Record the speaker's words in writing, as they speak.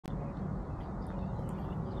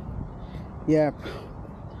Yep.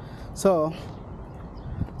 So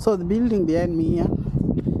the building behind me here,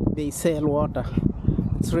 they sell water.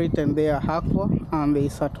 It's written there Aqua, and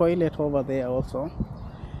there's a toilet over there also.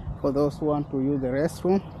 For those who want to use the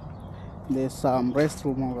restroom, there's some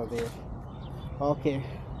restroom over there. Okay.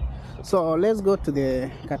 So let's go to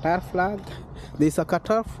the Qatar flag. There's a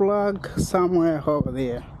Qatar flag somewhere over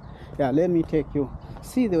there. Yeah, let me take you.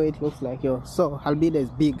 See the way it looks like here. So Al-Bida is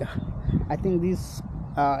bigger. I think this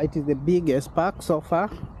it is the biggest park so far.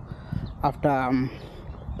 After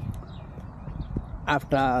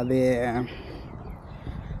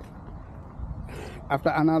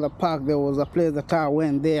another park, there was a place that I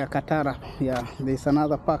went there, Qatar. Yeah, there's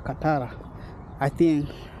another park, Qatar. I think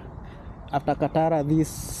after Qatar,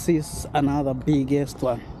 this is another biggest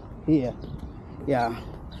one here. Yeah,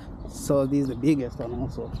 so this is the biggest one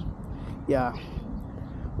also. Yeah,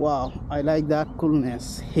 wow, I like that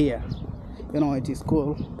coolness here. You know, it is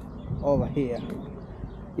cool over here.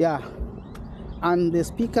 Yeah, and the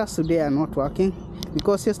speakers today are not working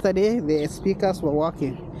because yesterday the speakers were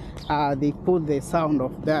working. They put the sound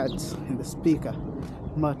of birds in the speaker,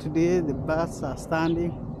 but today the birds are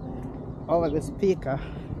standing over the speaker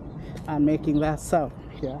and making that sound.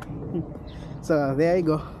 Yeah. So there you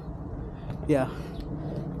go. Yeah.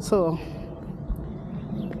 So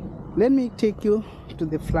let me take you to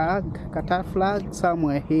the flag, Qatar flag,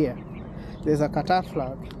 somewhere here. There's a Qatar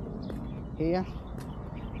flag here,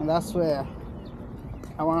 and that's where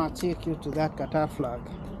I want to take you to that Qatar flag.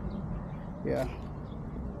 Yeah.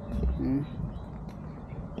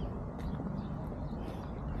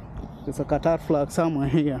 There's a Qatar flag somewhere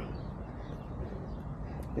here.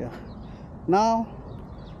 Yeah. Now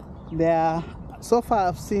there, so far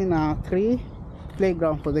I've seen 3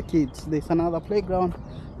 playground for the kids. There's another playground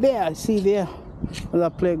there. I see there another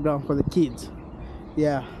playground for the kids.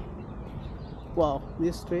 Yeah. Wow,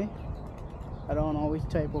 this tree, I don't know which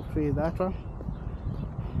type of tree is that one.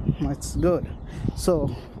 It's good. So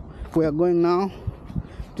we are going now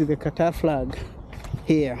to the Qatar flag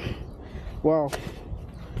here. Wow,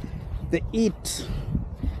 the heat,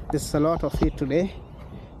 there's a lot of heat today.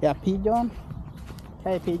 Yeah, pigeon.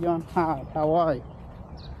 Hey pigeon, hi, how are you?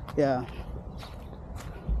 Yeah,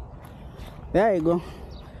 there you go.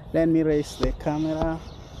 Let me raise the camera.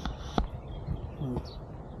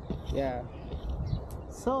 Yeah,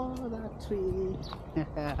 so that tree.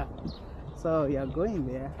 So we are going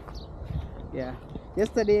there. Yeah,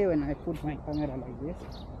 yesterday when I put my camera like this,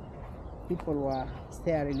 people were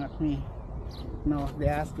staring at me. No, they're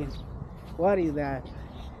asking, what is that?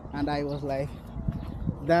 And I was like,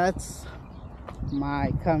 that's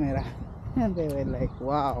my camera. And they were like,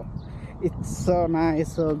 wow, it's so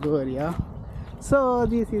nice, so good. Yeah, so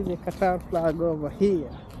this is the Qatar flag over here.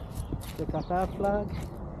 The Qatar flag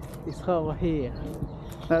is over here.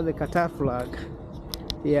 That's the Qatar flag.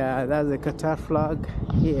 Yeah, that's the Qatar flag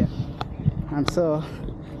here. And so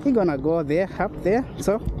you're gonna go there, up there.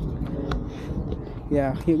 So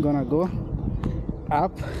yeah, you're gonna go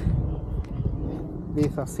up.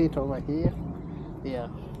 There's a seat over here. Yeah,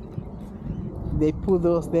 they put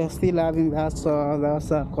those, they're still having that, so those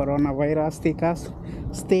coronavirus stickers.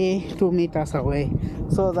 Stay 2 meters away.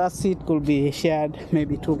 So that seat could be shared,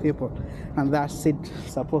 maybe 2 people, and that seat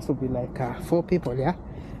supposed to be like 4 people. Yeah,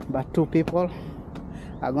 but 2 people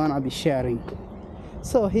are gonna be sharing.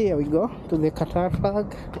 So here we go to the Qatar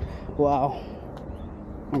flag. Wow,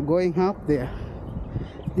 I'm going up there.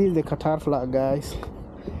 This is the Qatar flag, guys.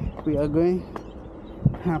 We are going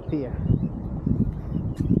up here.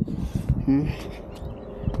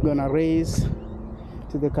 Gonna raise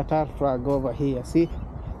to the Qatar flag over here. See,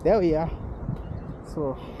 there we are.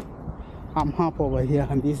 So I'm up over here,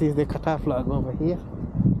 and this is the Qatar flag over here.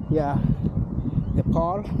 Yeah, the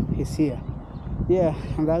pole is here. Yeah,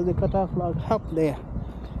 and that's the Qatar flag up there.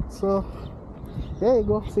 So there you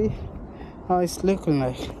go. See how it's looking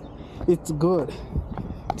like. It's good.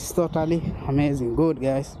 It's totally amazing. Good,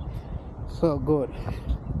 guys. So good.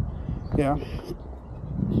 Yeah.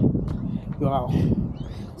 Wow.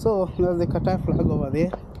 So there's the Qatar flag over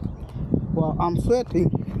there. Wow, I'm sweating,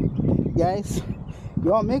 guys.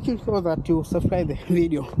 You are making sure that you subscribe the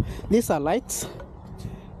video. These are lights.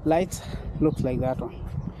 Lights looks like that one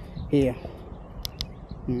here.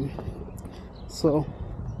 So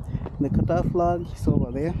the Qatar flag is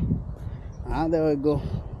over there. And there we go.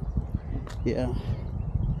 Yeah.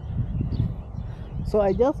 So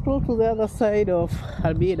I just drove to the other side of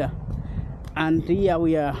Al-Bida, and here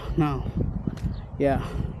we are now. Yeah,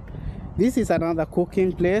 this is another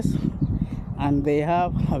cooking place, and they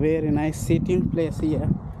have a very nice sitting place here.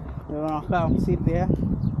 You wanna come sit there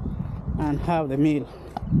and have the meal.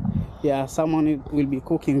 Yeah, someone will be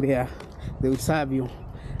cooking there. they will serve you.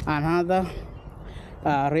 Another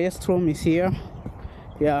restroom is here.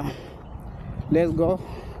 Yeah, let's go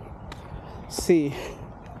see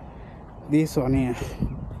this one here.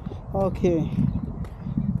 Okay,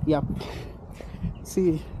 yep.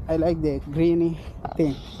 See, I like the greeny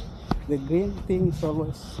thing. The green thing is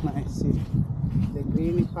always nice. See, the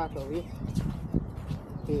greeny part of it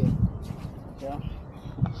here. Yeah,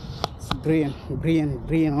 it's green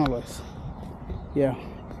always. Yeah.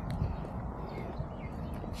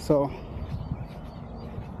 So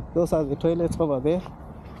those are the toilets over there.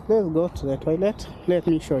 Let's go to the toilet. Let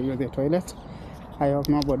me show you the toilet. I hope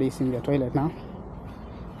nobody is in the toilet now.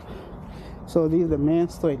 So this is the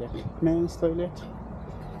men's toilet. Men's toilet.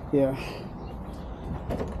 Yeah.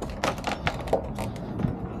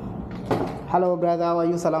 Hello brother, how are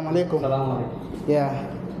you? Salam alaikum. Salam alaikum. Yeah.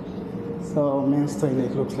 So men's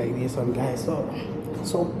toilet looks like this one, guys. So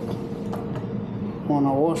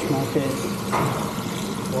wanna wash my face.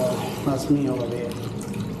 Wow, that's me over there.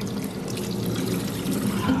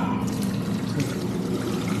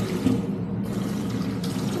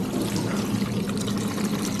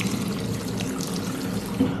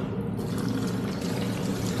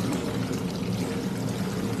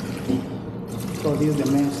 So this is the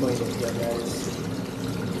men's toilet here, guys.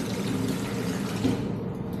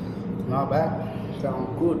 Not bad. So I'm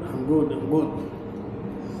good.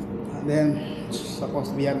 And then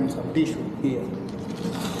supposed to be having some tissue here.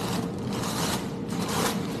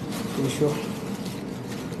 Tissue.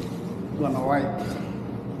 Gonna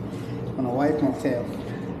wipe myself.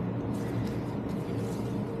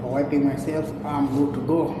 Wiping myself, I'm good to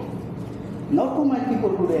go. Not too much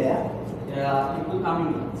people today, yeah? Yeah, people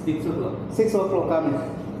coming 6 o'clock. 6 o'clock coming.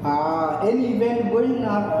 Any event going?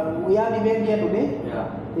 We have event here today? Yeah.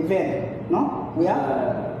 Event? No? We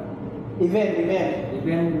have? Event.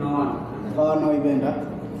 Event, no one. Oh, no event, huh?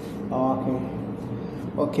 Oh, okay.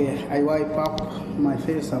 Okay, I wipe up my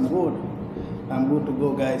face. I'm good to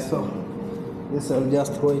go, guys. So this I'll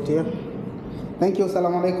just wait here. Thank you.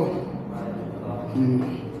 Salam alaikum.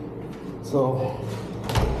 So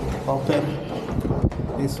open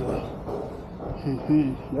this one.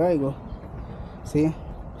 There you go. See?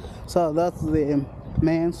 So that's the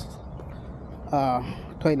men's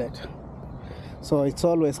toilet. So it's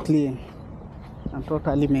always clean and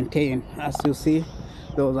totally maintained. As you see,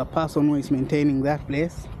 there was a person who is maintaining that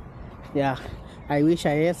place. Yeah, I wish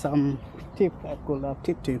I had some tip. I could have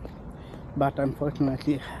tipped him, but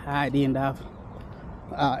unfortunately I didn't have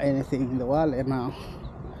anything in the wallet now.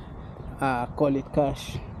 Call it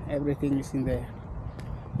cash. Everything is in the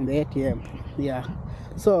ATM. Yeah.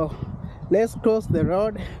 So let's cross the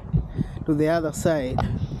road to the other side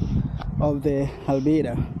of the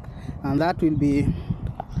Albida, and that will be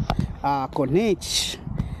Corniche.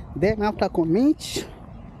 Then after Corniche,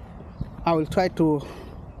 I will try to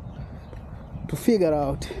figure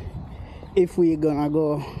out if we're gonna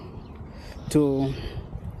go to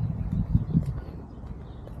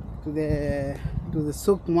the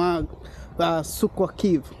Sukwa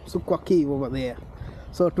Cave over there.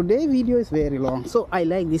 So today's video is very long. So I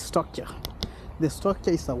like this structure. The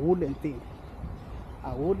structure is a wooden thing.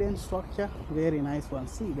 A wooden structure, very nice one.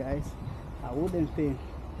 See guys, a wooden thing.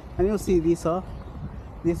 And you see this,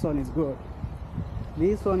 this one is good.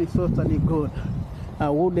 This one is totally good.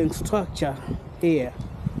 A wooden structure here.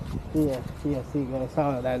 See guys,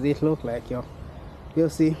 how does it look like, yo? You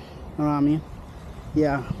see, you know what I mean?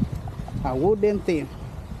 Yeah, a wooden thing.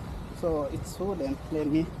 So it's wooden.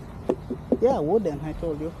 Wooden. I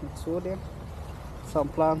told you it's wooden. Some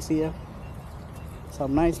plants here.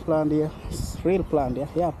 Some nice plant here. It's real plant here.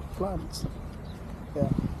 Yeah, plants.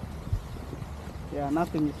 Yeah,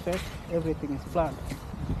 nothing is fake. Everything is plant.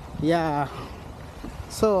 Yeah.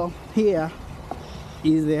 So here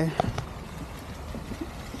is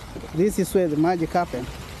this is where the magic happens.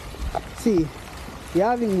 See, you're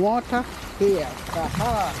having water here.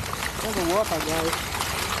 Aha! There's the water, guys.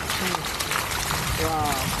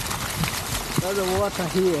 Wow. There's the water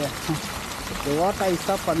here. The water is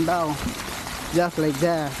up and down, just like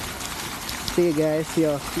that. See, guys,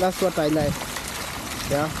 here. That's what I like.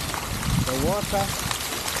 Yeah. The water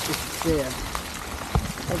is there.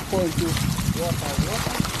 I'll point you. Water.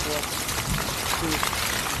 See.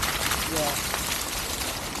 Yeah.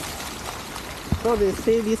 So they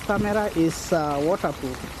say this camera is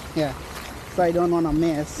waterproof. Yeah. So I don't want to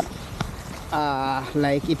mess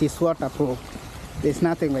like it is waterproof. There's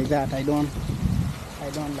nothing like that. I don't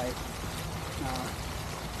like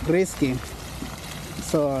risking.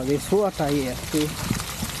 So there's water here. See,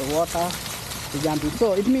 the water is jumping.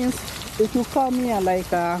 So it means if you come here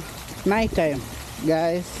like night time,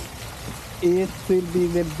 guys, it will be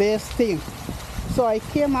the best thing. So I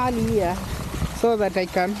came early here so that I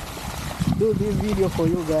can do this video for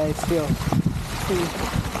you guys here. See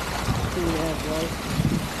that, guys?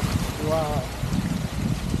 Wow,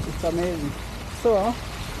 it's amazing. So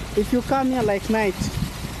if you come here like night,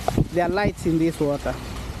 there are lights in this water.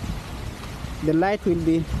 The light will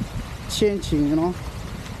be changing, you know,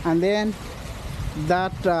 and then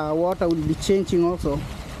that water will be changing also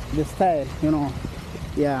the style, you know.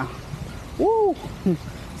 Yeah. Woo!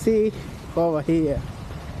 See over here.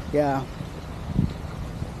 Yeah.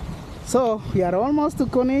 So we are almost to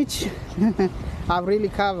Scenic. I've really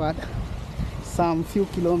covered some few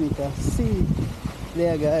kilometers. See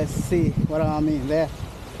there, guys. See what I mean there.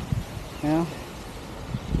 Yeah.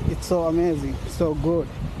 It's so amazing, so good.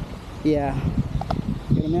 Yeah.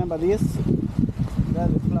 You remember this?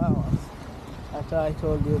 That's the flowers that I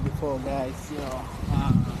told you before, guys. You know.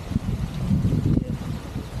 Yeah.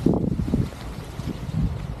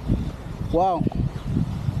 Wow.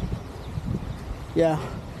 Yeah.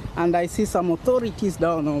 And I see some authorities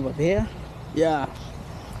down over there. Yeah.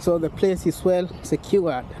 So the place is well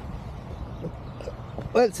secured.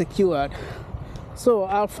 Well secured. So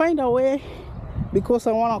I'll find a way, because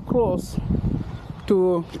I want to cross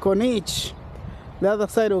to Scenic, the other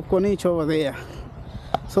side of Scenic over there,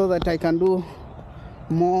 so that I can do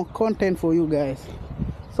more content for you guys.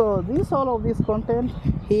 So all of this content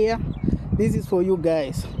here, this is for you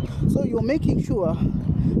guys. So you're making sure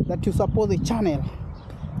that you support the channel.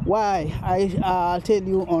 Why? I'll tell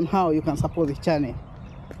you on how you can support the channel.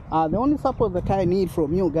 The only support that I need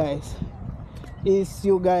from you guys is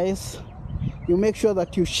you make sure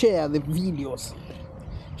that you share the videos.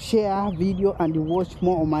 Share video and you watch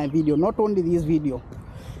more of my video. Not only this video,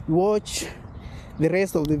 watch the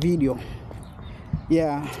rest of the video.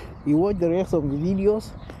 Yeah, you watch the rest of the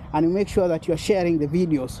videos and you make sure that you're sharing the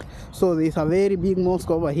videos. So there's a very big mosque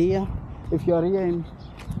over here. If you're here in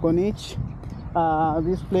Scenic,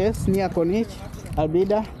 this place near Scenic,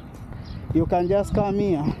 Albida, you can just come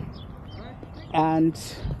here and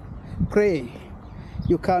pray.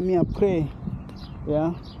 You come here, pray.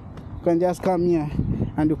 Yeah, you can just come here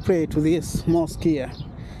and you pray to this mosque here.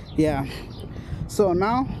 Yeah. So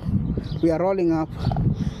now we are rolling up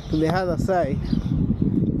to the other side.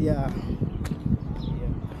 Yeah.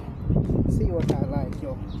 See what I like,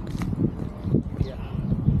 yo. Yeah.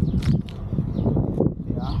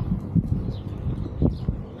 Yeah.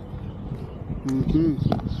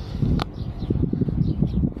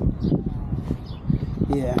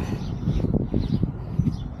 Yeah.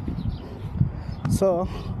 So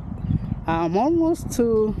I'm almost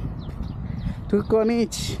to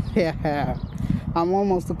Scenic. Yeah, I'm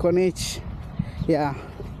almost to Scenic. Yeah.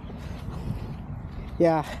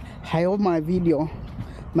 Yeah, I hope my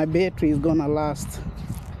battery is gonna last.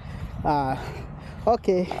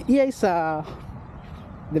 Okay, here is the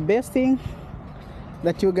best thing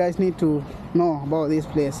that you guys need to know about this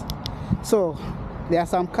place. So there are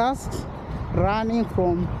some cars running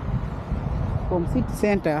from city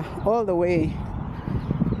center all the way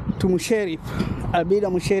to Musharraf, Albida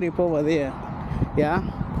Musharraf over there. Yeah,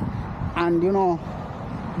 and you know,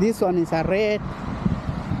 this one is a red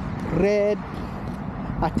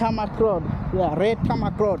a tarmac road. Yeah, red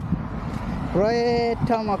tarmac road,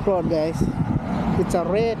 guys. It's a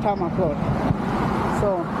red tarmac road.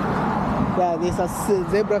 So yeah, there's a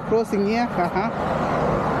zebra crossing here.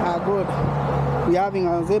 Good, we're having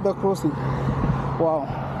a zebra crossing. Wow,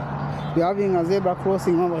 we're having a zebra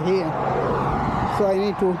crossing over here. So I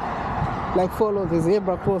need to like follow the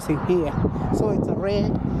zebra crossing here. So it's a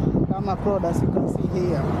red tarmac road, as you can see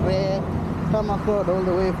here. Red tarmac road all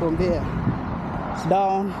the way from there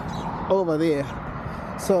down over there.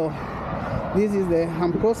 So this is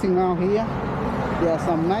I'm crossing now here. There are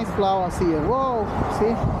some nice flowers here. Whoa,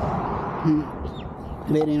 see?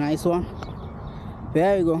 Very nice one.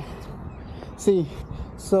 There you go. See,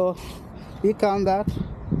 so we count that,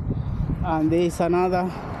 and there is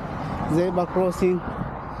another zebra crossing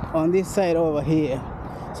on this side over here.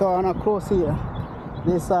 So I wanna cross here.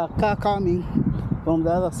 There's a car coming from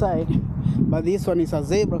the other side, but this one is a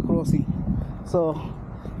zebra crossing. So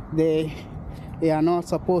they are not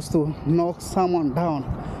supposed to knock someone down.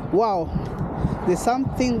 Wow, there's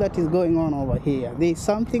something that is going on over here. There's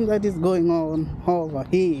something that is going on over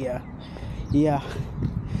here. Yeah,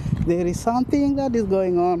 there is something that is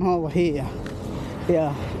going on over here.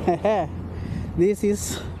 Yeah, this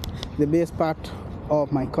is the best part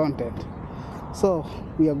of my content. So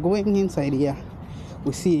we are going inside here.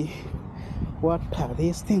 We see what are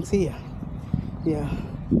these things here. Yeah,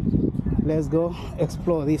 let's go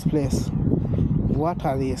explore this place. What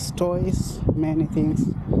are these toys? Many things.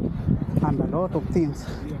 and a lot of things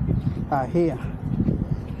are here.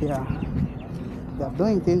 Yeah, they are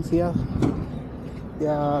doing things here.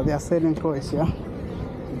 Yeah, they are selling toys. Yeah,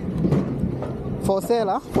 for sale,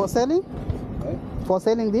 huh? For selling? For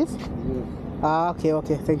selling this? Ah, okay,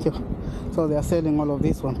 okay, thank you. So they are selling all of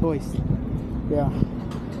these one toys. Yeah,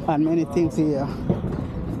 and many things here.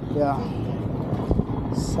 Yeah,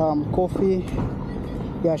 some coffee.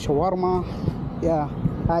 Yeah, shawarma. Yeah,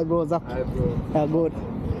 eyebrows up. Yeah, good.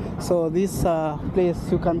 So this place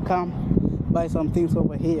you can come buy some things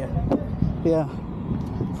over here. Yeah,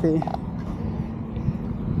 see.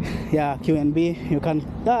 Yeah, Q&B. You can.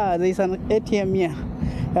 Yeah, there is an ATM here.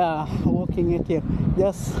 Yeah, walking ATM.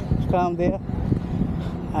 Just come there,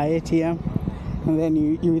 ATM, and then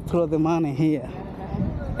you throw the money here.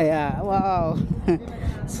 Yeah, wow.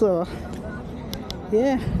 So,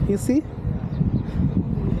 yeah, you see,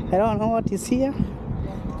 I don't know what is here.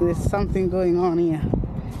 There's something going on here.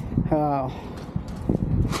 Wow.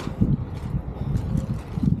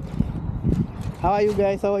 How are you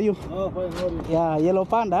guys? How are you? Oh, fine, how are you? Yeah, yellow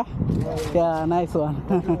panda. Yeah, nice one.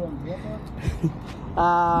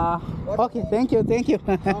 Okay, thank you, thank you.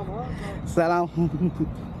 Salam.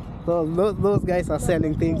 So those guys are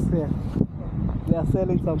selling things there. They are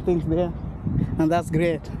selling some things there, and that's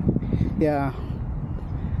great. Yeah.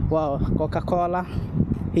 Wow, Coca-Cola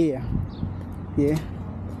here. Yeah.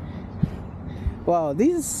 Wow,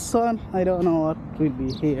 this one I don't know what will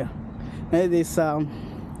be here. Maybe there's some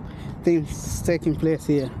things taking place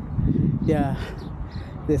here. Yeah.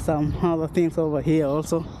 There's some other things over here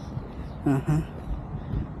also.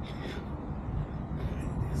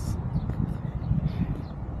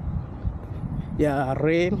 Yeah,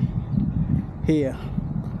 rail here.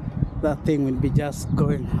 That thing will be just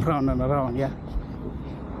going round and around. Yeah.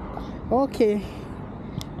 Okay.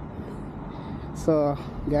 So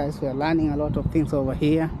guys, we are learning a lot of things over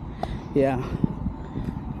here. Yeah.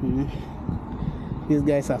 These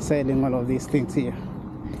guys are selling all of these things here.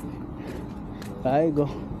 There you go.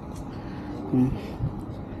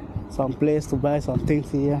 Some place to buy some things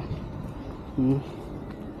here.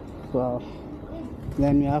 Wow.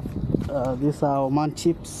 Then we have these are Oman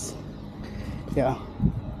chips. Yeah.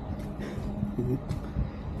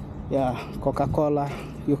 Yeah, Coca-Cola.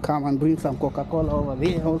 You come and bring some Coca-Cola over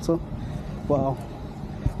there also. Wow.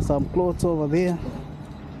 Some clothes over there.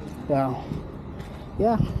 Yeah.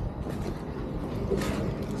 Yeah.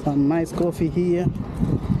 Some nice coffee here.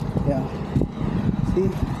 Yeah. See?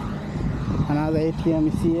 Another ATM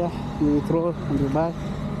is here. You withdraw and you buy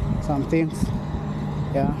some things.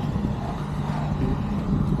 Yeah.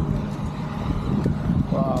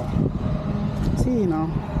 Wow. See now.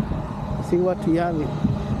 See what we have.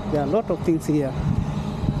 There are a lot of things here.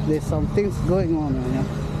 There's some things going on here.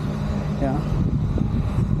 Yeah.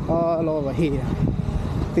 All over here.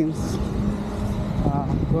 Things are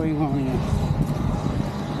going on here.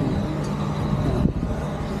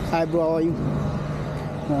 Hi bro, how are you?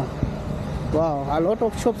 Yeah. Wow, a lot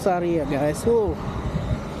of shops are here guys. So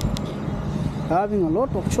having a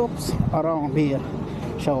lot of shops around here.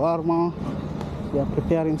 Shawarma. They are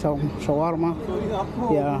preparing some shawarma.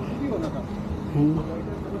 Yeah.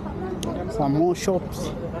 Some more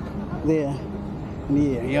shops there.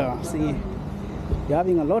 Yeah, yeah. See, you're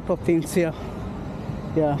having a lot of things here.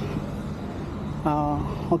 Yeah.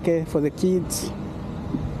 Okay, for the kids.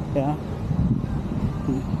 Yeah.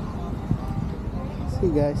 See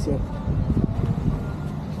guys here.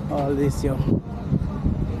 All this here.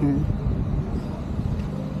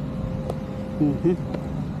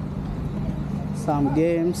 Some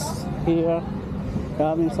games here. We're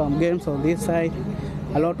having some games on this side.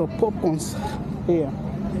 A lot of popcorns here.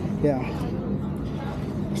 Yeah.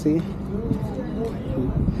 See?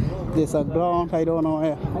 There's a ground. I don't know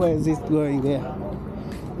where is this going there.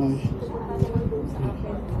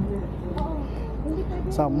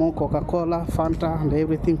 Some more Coca-Cola, Fanta, and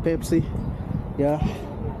everything, Pepsi. Yeah.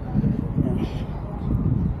 Yeah.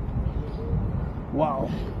 Wow.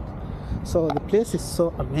 So the place is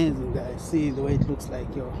so amazing, guys. See the way it looks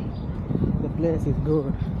like, yo. The place is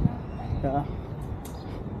good. Yeah.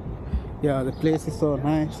 Yeah, the place is so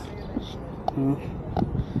nice.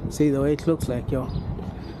 See the way it looks like, yo.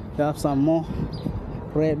 You have some more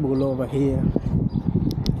Red Bull over here.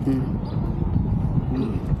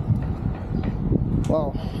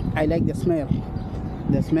 Wow, I like the smell.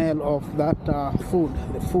 The smell of that food.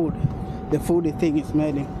 The food thing is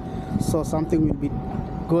smelling. So something will be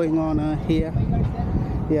going on here.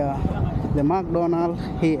 Yeah, the McDonald's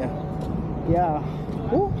here. Yeah.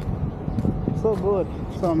 Ooh. So good,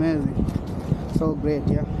 so amazing, so great.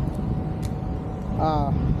 Yeah.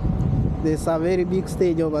 There's a very big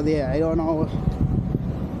stage over there. I don't know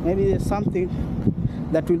maybe there's something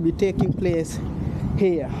that will be taking place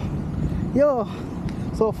here. Yo,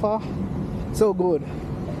 so far so good.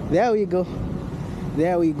 There we go,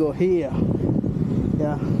 there we go. Here,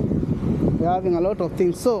 yeah, we're having a lot of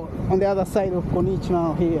things. So on the other side of Konich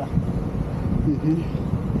now, here,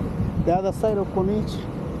 the other side of Konich,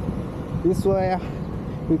 this is where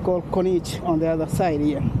we call Konich, on the other side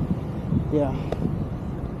here. Yeah,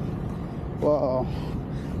 wow,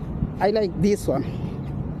 I like this one.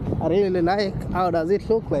 I really like how does it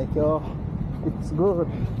look like, yo. It's good,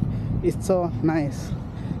 it's so nice.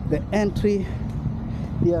 The entry,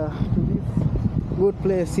 yeah, to this good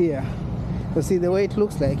place here. You see the way it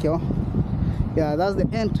looks like, yo. Yeah, that's the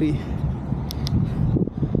entry,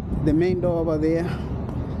 the main door over there.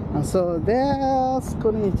 And so there's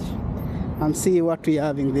Konich, and see what we're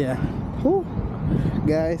having there. Whew,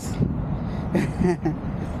 guys.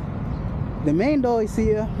 The main door is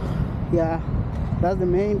here. Yeah, that's the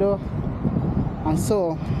main door. And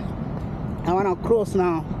so I want to cross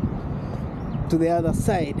now to the other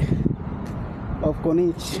side of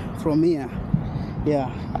Konich from here. Yeah.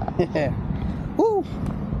 Woo!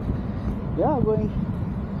 Yeah, going.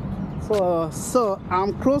 So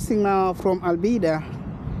I'm crossing now from Albida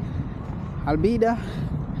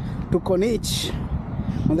to Konich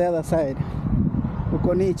on the other side to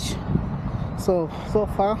Konich. So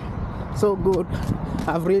far so good.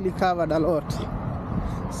 I've really covered a lot.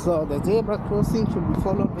 So the zebra crossing should be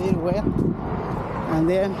followed very well, and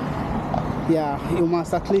then yeah, you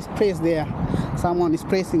must at least press there. Someone is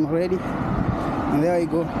pressing already, and there you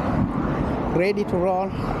go, ready to roll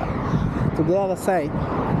to the other side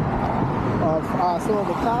of so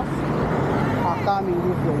the cars are coming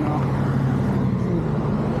this way now.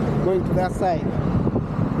 See, going to that side.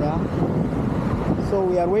 Yeah, so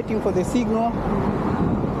we are waiting for the signal,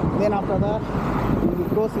 then after that we'll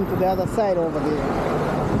be crossing to the other side over there.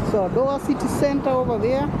 So Doha city center over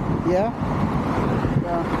there. Yeah,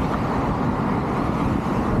 yeah.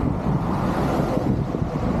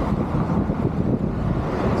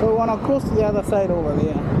 So we want to cross to the other side over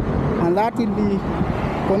there, and that will be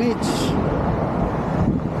Konich.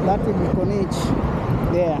 That will be Konich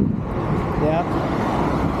there. Yeah.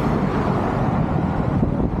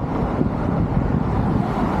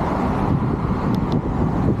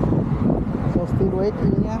 So still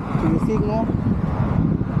waiting here to the signal,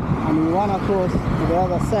 and we want to cross to the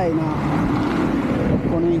other side now of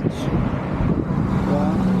Konich.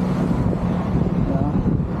 Yeah. Yeah.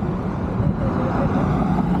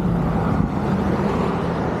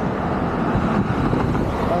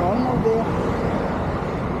 Almost there.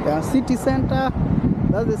 Yeah, city center.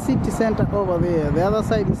 That's the city center over there. The other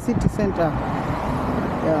side is city center.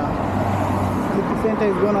 Yeah. City center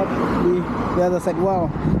is gonna be the other side. Wow,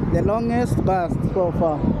 the longest bus so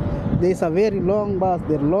far. There's a very long bus,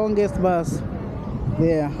 the longest bus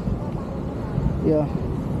there. Yeah,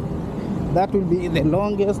 that will be the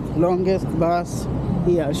longest bus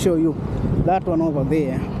here. I'll show you that one over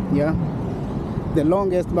there. Yeah, the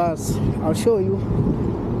longest bus, I'll show you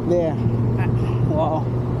there. Wow.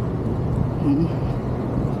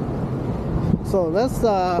 So that's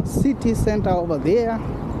the city center over there,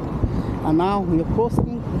 and now we're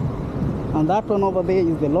crossing, and that one over there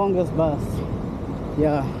is the longest bus.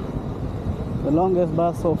 Yeah, the longest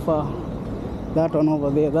bus so far. That one over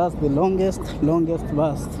there, that's the longest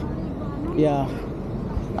bus. Yeah,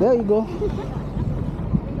 there you go,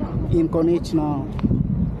 in Konich now.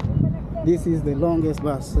 This is the longest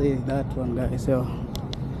bus. See that one, guys. So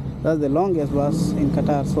that's the longest bus in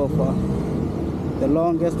Qatar so far. The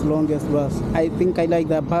longest bus. I think I like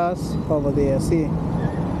that bus over there. See,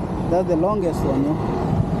 that's the longest one.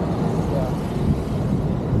 Yeah.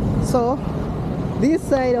 So this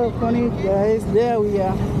side of Konich, guys, there we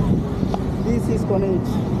are. This is Konich,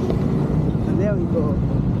 and there we go.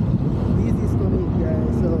 This is Konich,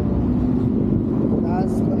 guys. So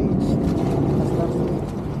that's Konich.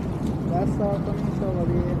 That's our Konich over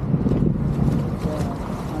there.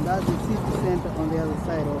 Yeah. And that's the city center on the other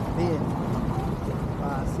side of there.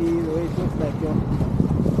 See the way it looks like, yo.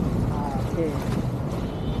 Okay.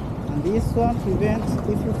 And this one prevents,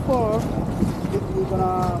 if you fall, we're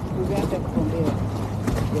gonna prevent it from there.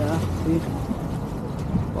 Yeah, see?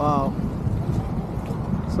 Wow.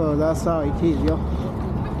 So that's how it is, yo.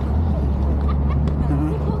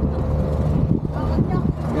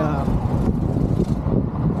 Yeah.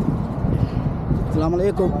 Assalamu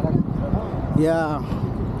alaikum. Yeah.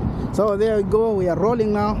 So there we go, we are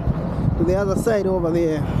rolling now to the other side over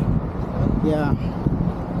there. Yeah.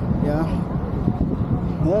 Yeah.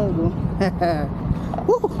 There we go.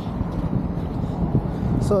 Woo.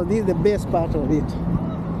 So this is the best part of it.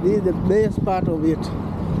 This is the best part of it.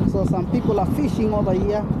 So some people are fishing over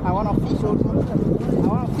here. I want to fish also. I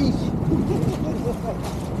want to fish.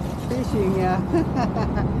 Fishing, yeah.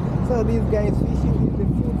 So these guys fishing with the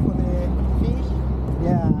food for the fish.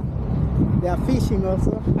 Yeah, they are fishing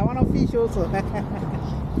also. I want to fish also.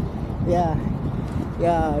 Yeah,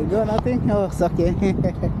 yeah. You got nothing? Oh, it's okay.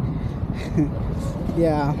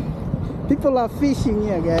 Yeah, people are fishing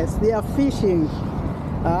here, guys. They are fishing.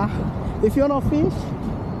 If you want to fish,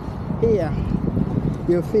 here,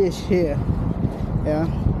 you fish here. Yeah.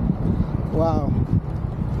 Wow.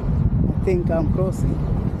 I think I'm crossing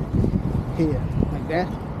here, like that.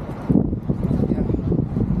 Yeah.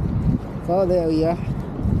 So there we are.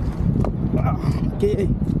 Wow. Okay.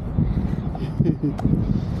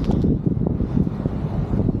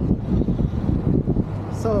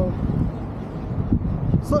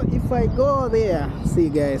 So if I go there, see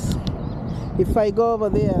guys, if I go over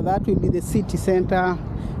there, that will be the city center.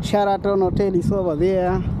 Sheraton Hotel is over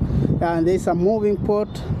there, and there's a moving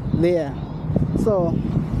port there. So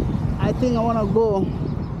I think I want to go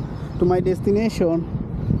to my destination,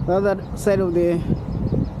 the other side of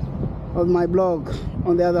my blog,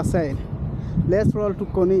 on the other side. Let's roll to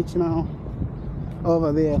Scenic now,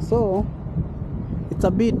 over there. So it's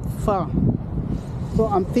a bit far, so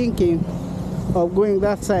I'm thinking of going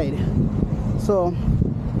that side. So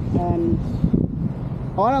I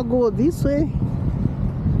want to go this way.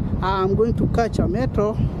 I'm going to catch a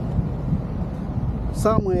metro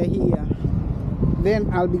somewhere here, then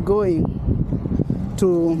I'll be going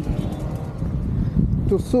to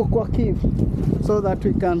Sukwa Cave, so that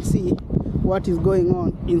we can see what is going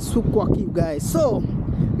on in Sukwa Cave, guys. So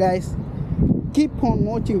guys, keep on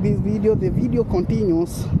watching this video. The video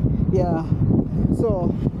continues. Yeah,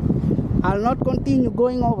 so I'll not continue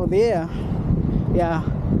going over there. Yeah,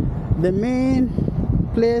 the main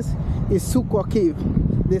place is Sukwa Cave.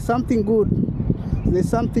 There's something good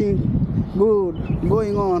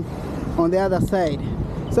going on the other side.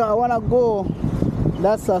 So I want to go,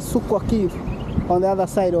 that's a Sukwa Cave on the other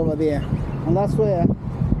side over there, and that's where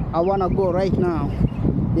I want to go right now.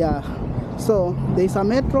 Yeah, so there's a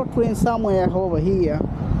metro train somewhere over here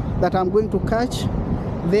that I'm going to catch,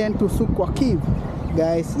 then to Sukwa Cave,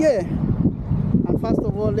 guys. Yeah, and first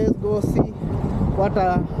of all, let's go see what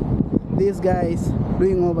are these guys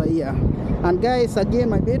doing over here. And guys, again,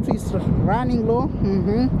 my battery is running low.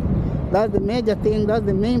 That's the major thing. That's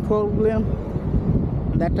the main problem,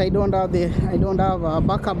 that I don't have a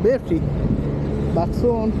backup battery. But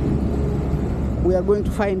soon we are going to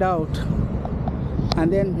find out,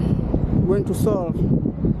 and then going to solve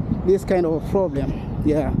this kind of problem.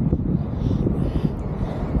 Yeah,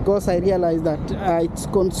 because I realize that it's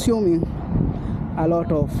consuming a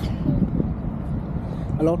lot of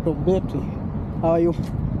battery. How are you?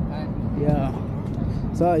 Yeah,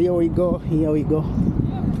 so here we go.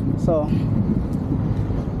 So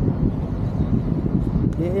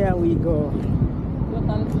here we go.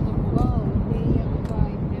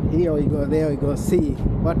 Here we go, there we go. See,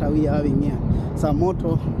 what are we having here? Some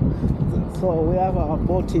motor. So we have a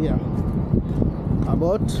boat here. A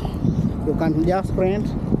boat, you can just rent.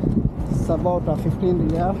 It's about a 15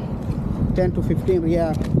 riyal, 10 to 15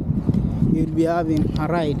 riyal. You'll be having a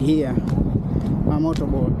ride here, a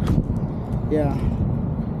motorboat. Yeah.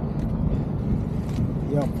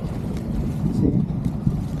 Yep. See,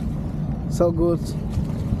 so good,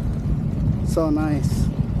 so nice.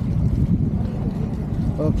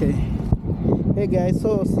 Okay, hey guys,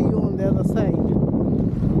 so see you on the other side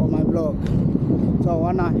of my blog. So I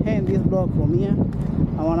wanna end this blog from here.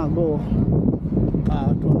 I wanna go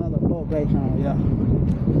to another blog right now. Yeah,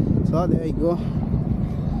 so there you go.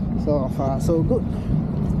 So far so good.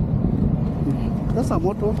 That's a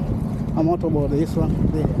motorboat, this one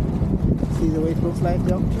there. See the way it looks like,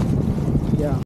 yeah.